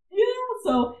 yeah,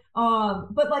 so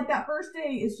but like that first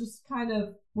day is just kind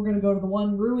of we're gonna go to the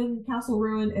one castle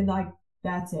ruin, and like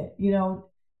that's it.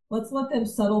 Let's let them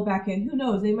settle back in. Who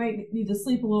knows? They might need to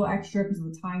sleep a little extra because of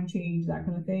the time change, that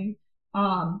kind of thing.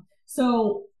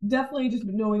 So definitely just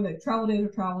knowing that travel days are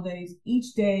travel days.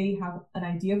 Each day have an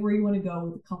idea of where you want to go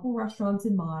with a couple restaurants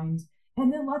in mind,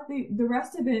 and then let the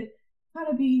rest of it kind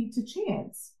of be to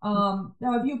chance. Now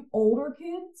if you have older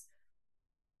kids,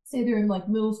 say they're in like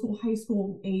middle school, high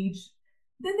school age,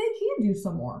 then they can do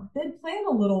some more. Then plan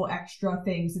a little extra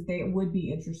things that they would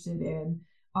be interested in,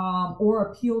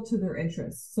 or appeal to their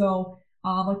interests. So,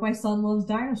 like my son loves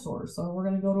dinosaurs, so we're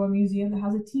gonna go to a museum that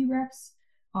has a T-Rex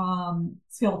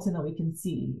skeleton that we can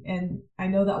see, and I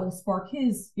know that will spark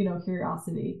his,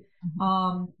 curiosity.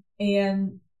 Mhm.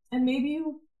 And maybe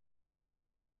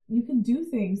you can do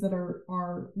things that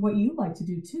are what you like to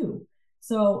do too.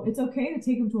 So it's okay to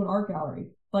take them to an art gallery.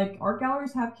 Like art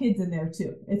galleries have kids in there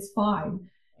too. It's fine.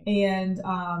 And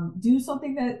do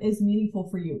something that is meaningful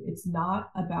for you. It's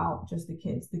not about just the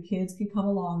kids. The kids can come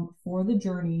along for the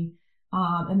journey,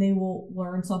 and they will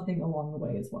learn something along the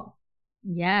way as well.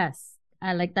 Yes.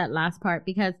 I like that last part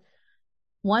because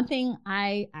one thing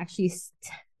I actually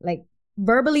like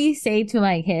verbally say to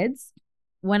my kids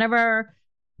whenever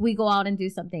we go out and do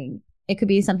something, it could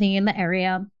be something in the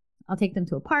area. I'll take them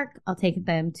to a park. I'll take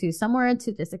them to somewhere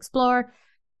to just explore.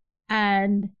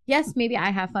 And yes, maybe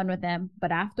I have fun with them,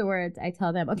 but afterwards I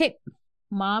tell them, okay,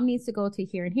 mom needs to go to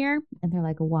here and here. And they're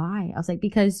like, why? I was like,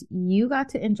 because you got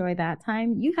to enjoy that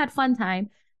time. You had fun time.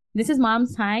 This is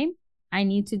mom's time. I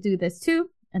need to do this too.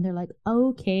 And they're like,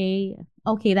 okay,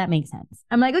 okay, that makes sense.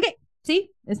 I'm like, okay, see,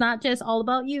 it's not just all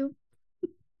about you.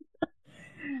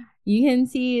 You can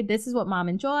see this is what mom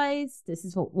enjoys. This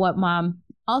is what mom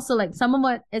also like. Some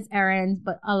of it is errands,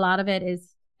 but a lot of it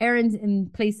is errands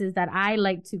in places that I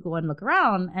like to go and look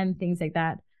around and things like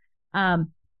that.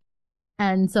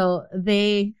 And so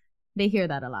they hear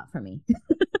that a lot from me,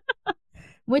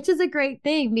 which is a great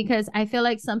thing because I feel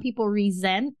like some people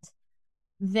resent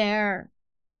their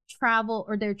travel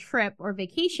or their trip or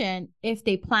vacation if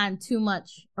they plan too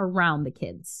much around the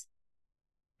kids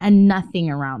and nothing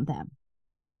around them.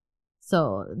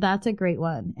 So that's a great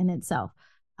one in itself.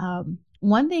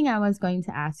 One thing I was going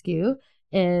to ask you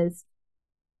is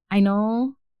I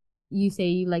know you say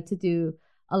you like to do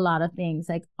a lot of things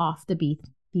like off the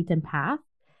beaten path,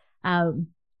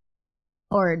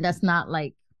 or that's not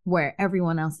like where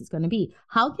everyone else is going to be.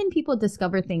 How can people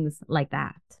discover things like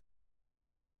that?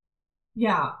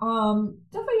 Yeah,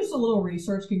 definitely just a little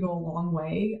research can go a long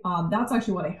way. That's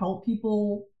actually what I help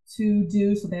people to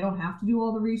do so they don't have to do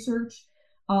all the research.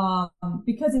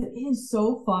 Because it is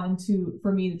so fun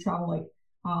for me to travel like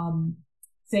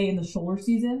say in the shoulder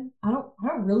season. I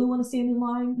don't really want to stand in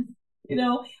line, I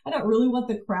don't really want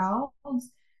the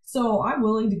crowds. So I'm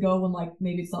willing to go when like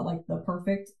maybe it's not like the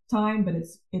perfect time, but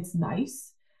it's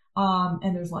nice.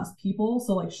 And there's less people.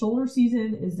 So like shoulder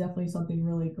season is definitely something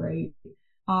really great.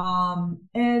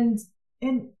 And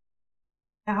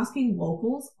asking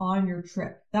locals on your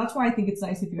trip. That's why I think it's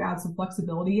nice if you add some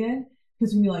flexibility in,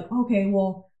 because you can be like, okay,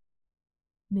 well,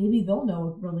 maybe they'll know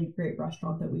a really great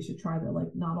restaurant that we should try that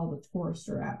like not all the tourists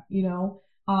are at.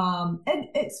 And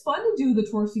it's fun to do the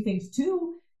touristy things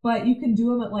too, but you can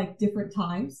do them at like different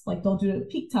times. Like don't do it at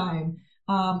peak time,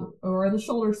 or in the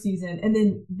shoulder season,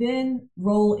 and then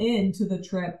roll into the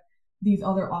trip these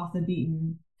other off the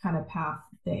beaten kind of path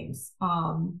things.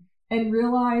 And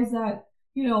realize that,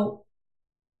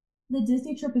 the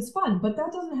Disney trip is fun, but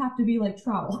that doesn't have to be like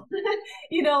travel.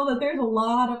 That there's a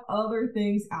lot of other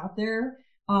things out there.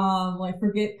 Like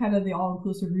forget kind of the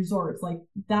all-inclusive resorts. Like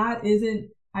that isn't,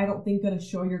 I don't think, going to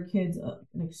show your kids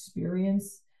an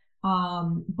experience.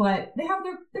 But they have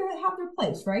their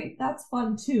place, right? That's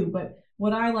fun too. But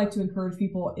what I like to encourage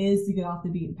people is to get off the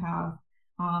beaten path.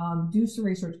 Do some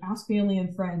research, ask family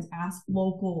and friends, ask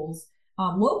locals.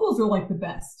 Locals are like the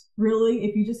best, really.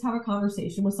 If you just have a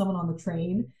conversation with someone on the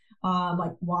train,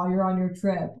 like while you're on your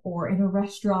trip or in a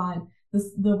restaurant,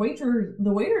 the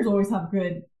waiters always have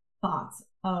good thoughts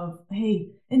of, hey,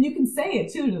 and you can say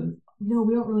it too to them. We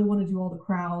don't really want to do all the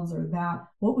crowds or that.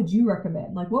 What would you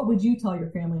recommend? Like, what would you tell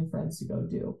your family and friends to go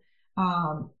do?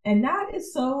 And that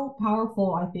is so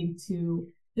powerful, I think, to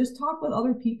just talk with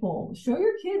other people. Show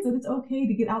your kids that it's okay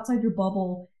to get outside your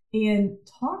bubble and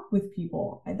talk with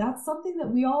people. That's something that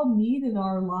we all need in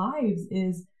our lives,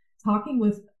 is talking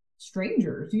with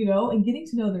strangers, and getting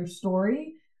to know their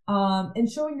story,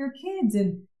 and showing your kids.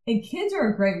 And kids are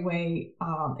a great way,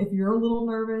 if you're a little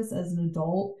nervous as an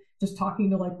adult, just talking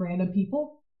to like random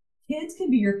people, kids can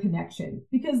be your connection,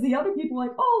 because the other people are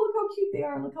like, oh, look how cute they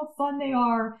are, look how fun they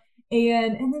are.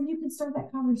 And then you can start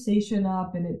that conversation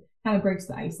up, and it kind of breaks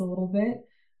the ice a little bit.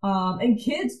 And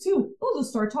kids too, they'll just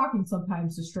start talking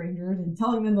sometimes to strangers and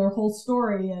telling them their whole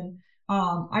story. And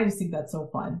I just think that's so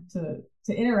fun to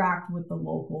interact with the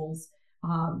locals.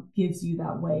 Gives you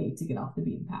that way to get off the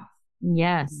beaten path.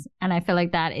 Yes. And I feel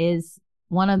like that is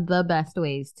one of the best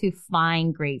ways to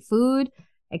find great food,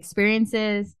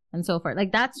 experiences, and so forth.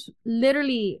 Like that's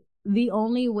literally the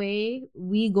only way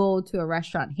we go to a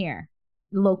restaurant here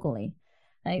locally.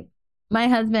 Like my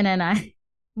husband and I,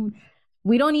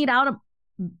 we don't eat out.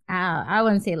 I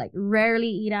wouldn't say like rarely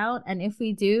eat out. And if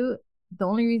we do, the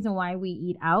only reason why we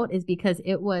eat out is because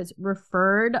it was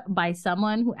referred by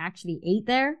someone who actually ate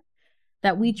there,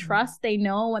 that we trust they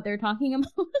know what they're talking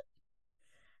about.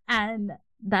 And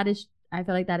that is, I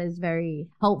feel like that is very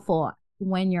helpful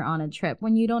when you're on a trip,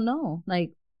 when you don't know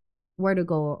like where to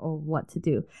go or what to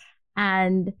do.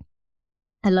 And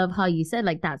I love how you said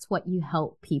like that's what you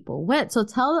help people with. So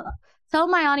tell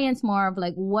my audience more of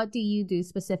like, what do you do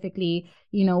specifically?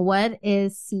 What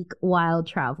is Seek Wild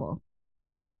Travel?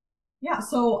 Yeah,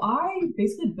 so I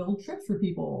basically build trips for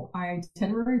people. I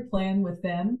itinerary plan with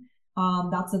them.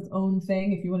 That's its own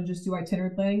thing. If you want to just do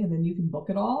itinerary planning and then you can book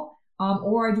it all.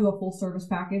 Or I do a full service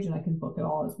package and I can book it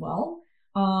all as well.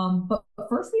 But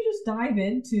first we just dive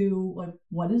into like,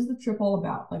 what is the trip all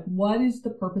about? Like, what is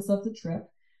the purpose of the trip?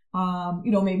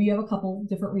 Maybe you have a couple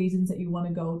different reasons that you want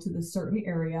to go to this certain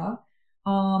area.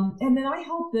 And then I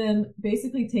help them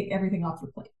basically take everything off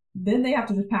their plate. Then they have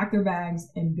to just pack their bags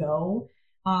and go.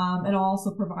 And I'll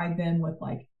also provide them with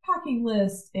like packing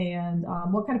lists and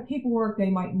what kind of paperwork they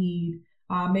might need.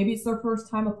 Maybe it's their first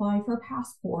time applying for a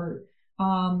passport,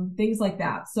 things like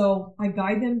that. So I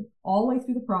guide them all the way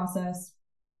through the process,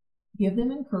 give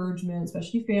them encouragement,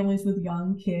 especially families with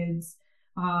young kids,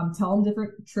 tell them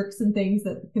different tricks and things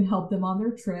that can help them on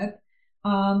their trip.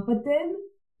 But then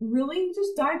really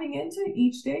just diving into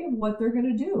each day of what they're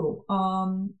going to do,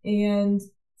 and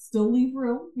still leave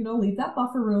room, leave that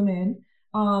buffer room in.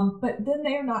 But then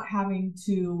they are not having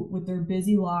to, with their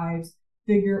busy lives,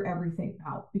 figure everything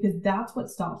out, because that's what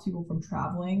stops people from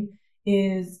traveling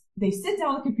is they sit down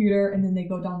on the computer and then they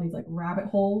go down these like rabbit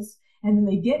holes and then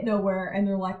they get nowhere and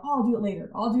they're like, oh, I'll do it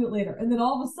later. I'll do it later. And then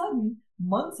all of a sudden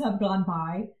months have gone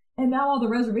by and now all the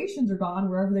reservations are gone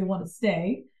wherever they want to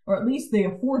stay, or at least the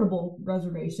affordable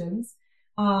reservations.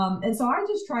 And so I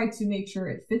just try to make sure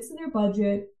it fits in their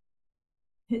budget,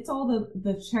 hits all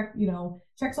the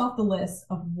checks off the list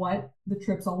of what the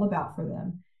trip's all about for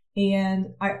them. And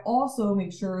I also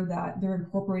make sure that they're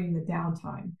incorporating the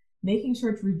downtime, making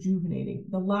sure it's rejuvenating.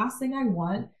 The last thing I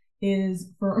want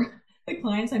is for the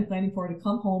clients I'm planning for to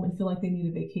come home and feel like they need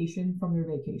a vacation from their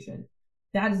vacation.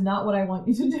 That is not what I want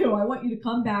you to do. I want you to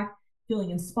come back feeling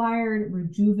inspired,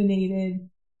 rejuvenated,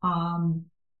 and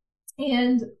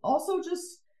also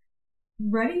just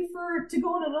ready to go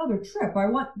on another trip. I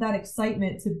want that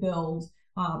excitement to build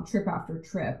trip after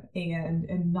trip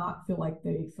and not feel like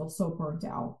they feel so burnt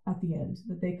out at the end,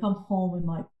 that they come home and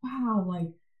like, wow, like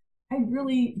I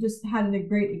really just had a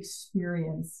great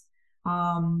experience.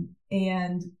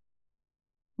 And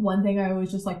one thing I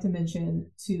always just like to mention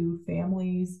to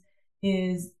families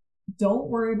is don't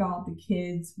worry about the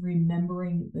kids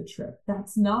remembering the trip.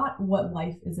 That's not what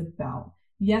life is about.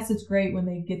 Yes, it's great when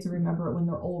they get to remember it when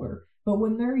they're older, but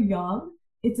when they're young,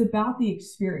 it's about the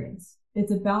experience.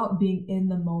 It's about being in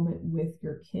the moment with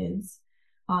your kids.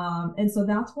 And so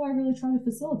that's what I really try to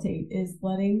facilitate, is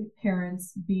letting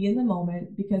parents be in the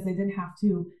moment because they didn't have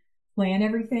to plan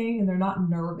everything and they're not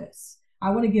nervous. I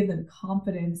want to give them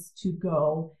confidence to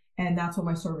go. And that's what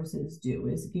my services do,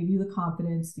 is give you the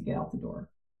confidence to get out the door.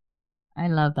 I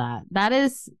love that. That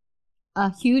is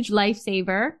a huge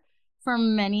lifesaver for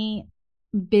many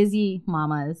busy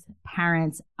mamas,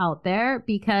 parents out there,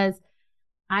 because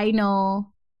I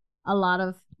know a lot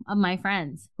of my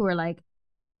friends who are like,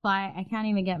 I can't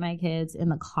even get my kids in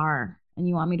the car and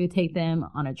you want me to take them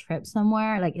on a trip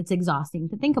somewhere. Like, it's exhausting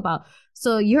to think about.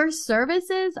 So your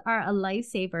services are a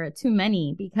lifesaver to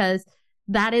many, because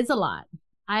that is a lot.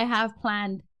 I have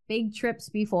planned big trips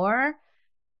before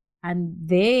and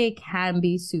they can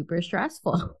be super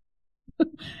stressful.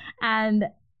 And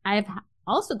I've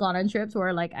also gone on trips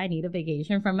where like I need a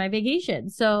vacation from my vacation.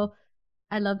 So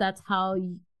I love that's how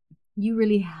you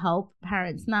really help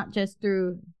parents, not just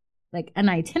through like an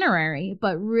itinerary,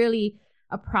 but really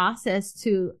a process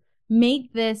to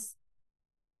make this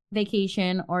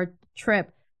vacation or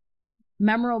trip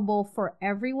memorable for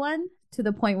everyone, to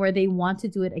the point where they want to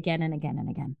do it again and again and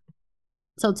again.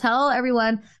 So tell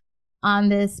everyone on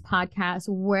this podcast,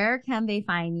 where can they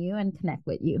find you and connect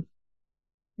with you?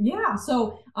 Yeah,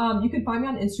 so you can find me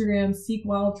on Instagram, Seek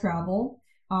Wild Travel.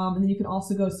 And then you can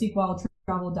also go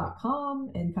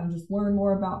seekwildtravel.com and kind of just learn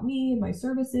more about me and my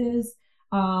services.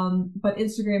 But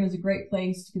Instagram is a great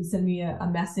place. You can send me a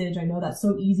message. I know that's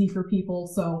so easy for people,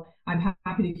 so I'm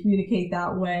happy to communicate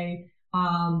that way.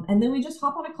 And then we just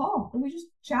hop on a call and we just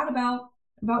chat about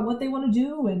what they want to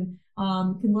do, and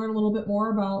can learn a little bit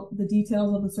more about the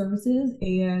details of the services.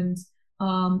 And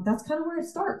that's kind of where it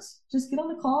starts. Just get on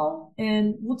the call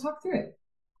and we'll talk through it.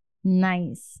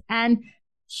 Nice. And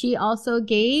she also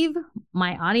gave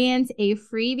my audience a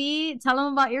freebie. Tell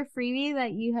them about your freebie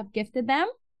that you have gifted them.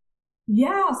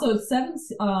 Yeah, so it's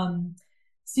 7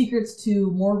 secrets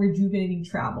to more rejuvenating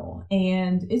travel.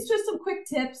 And it's just some quick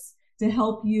tips to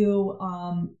help you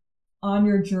on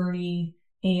your journey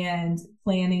and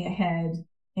planning ahead.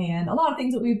 And a lot of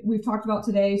things that we've talked about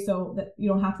today, so that you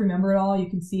don't have to remember it all. You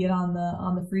can see it on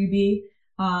the freebie.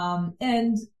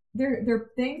 And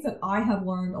they're things that I have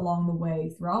learned along the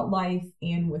way throughout life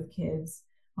and with kids,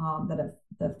 that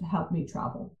have helped me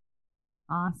travel.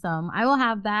 Awesome. I will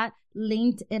have that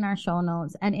linked in our show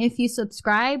notes. And if you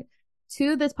subscribe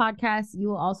to this podcast, you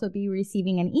will also be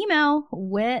receiving an email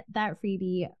with that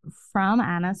freebie from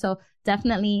Anna. So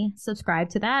definitely subscribe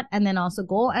to that. And then also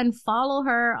go and follow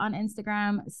her on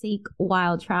Instagram, Seek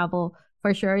Wild Travel,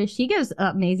 for sure. She gives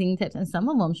amazing tips. And some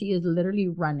of them, she is literally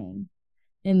running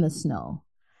in the snow.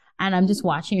 And I'm just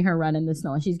watching her run in the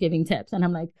snow and she's giving tips. And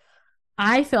I'm like,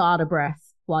 I feel out of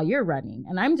breath while you're running.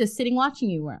 And I'm just sitting watching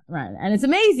you run. And it's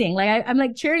amazing. Like I'm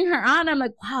like cheering her on. I'm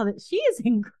like, wow, she is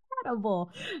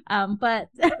incredible. But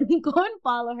go and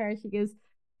follow her. She gives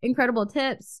incredible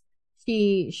tips.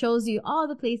 She shows you all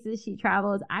the places she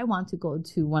travels. I want to go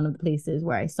to one of the places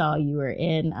where I saw you were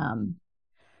in,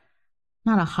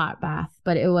 not a hot bath,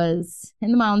 but it was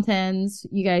in the mountains.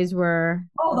 You guys were...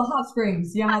 Oh, the hot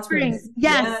springs. Yeah, hot springs.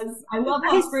 Yes. I love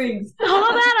hot springs. Saw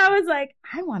that. I was like,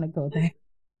 I want to go there.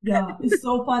 Yeah, it's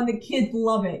so fun. The kids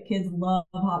love it. Kids love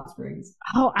hot springs.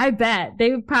 Oh, I bet.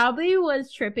 They probably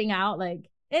was tripping out like,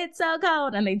 it's so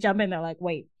cold. And they jump in. They're like,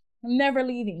 wait, I'm never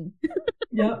leaving.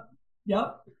 Yep.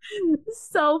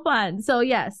 So fun. So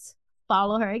yes,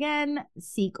 follow her again.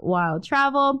 Seek Wild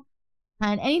Travel.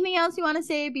 And anything else you want to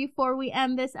say before we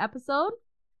end this episode?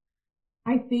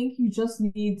 I think you just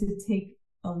need to take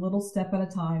a little step at a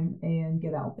time and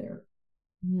get out there.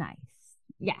 Nice.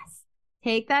 Yes.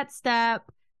 Take that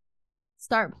step.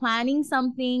 Start planning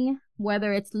something,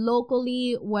 whether it's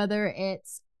locally, whether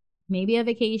it's maybe a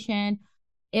vacation.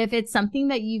 If it's something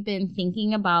that you've been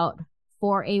thinking about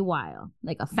for a while,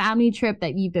 like a family trip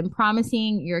that you've been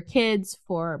promising your kids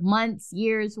for months,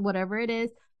 years, whatever it is,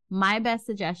 my best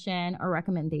suggestion or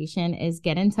recommendation is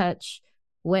get in touch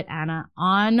with Anna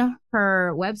on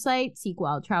her website,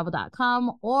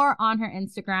 seekwildtravel.com, or on her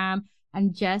Instagram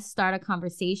and just start a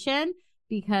conversation,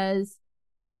 because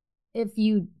if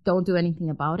you don't do anything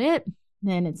about it,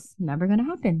 then it's never going to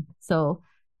happen. So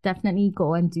definitely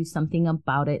go and do something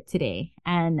about it today.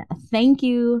 And thank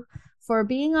you for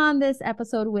being on this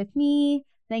episode with me.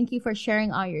 Thank you for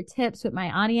sharing all your tips with my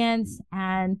audience.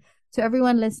 And to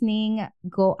everyone listening,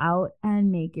 go out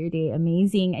and make your day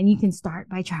amazing. And you can start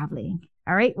by traveling.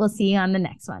 All right, we'll see you on the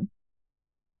next one.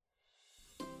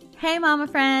 Hey, mama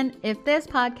friend, if this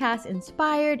podcast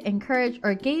inspired, encouraged,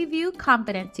 or gave you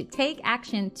confidence to take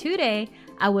action today,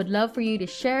 I would love for you to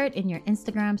share it in your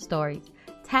Instagram stories.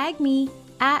 Tag me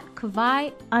at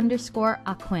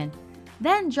Kavai_Aquin.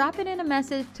 Then drop it in a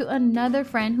message to another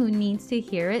friend who needs to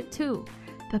hear it too.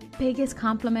 The biggest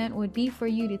compliment would be for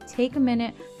you to take a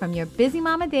minute from your busy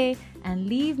mama day and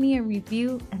leave me a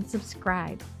review and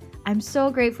subscribe. I'm so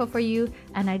grateful for you,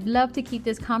 and I'd love to keep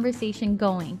this conversation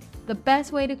going. The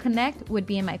best way to connect would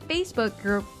be in my Facebook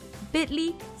group,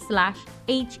 bit.ly/HEM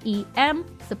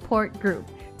support group.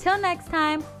 Till next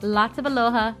time, lots of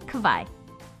aloha, Kavai.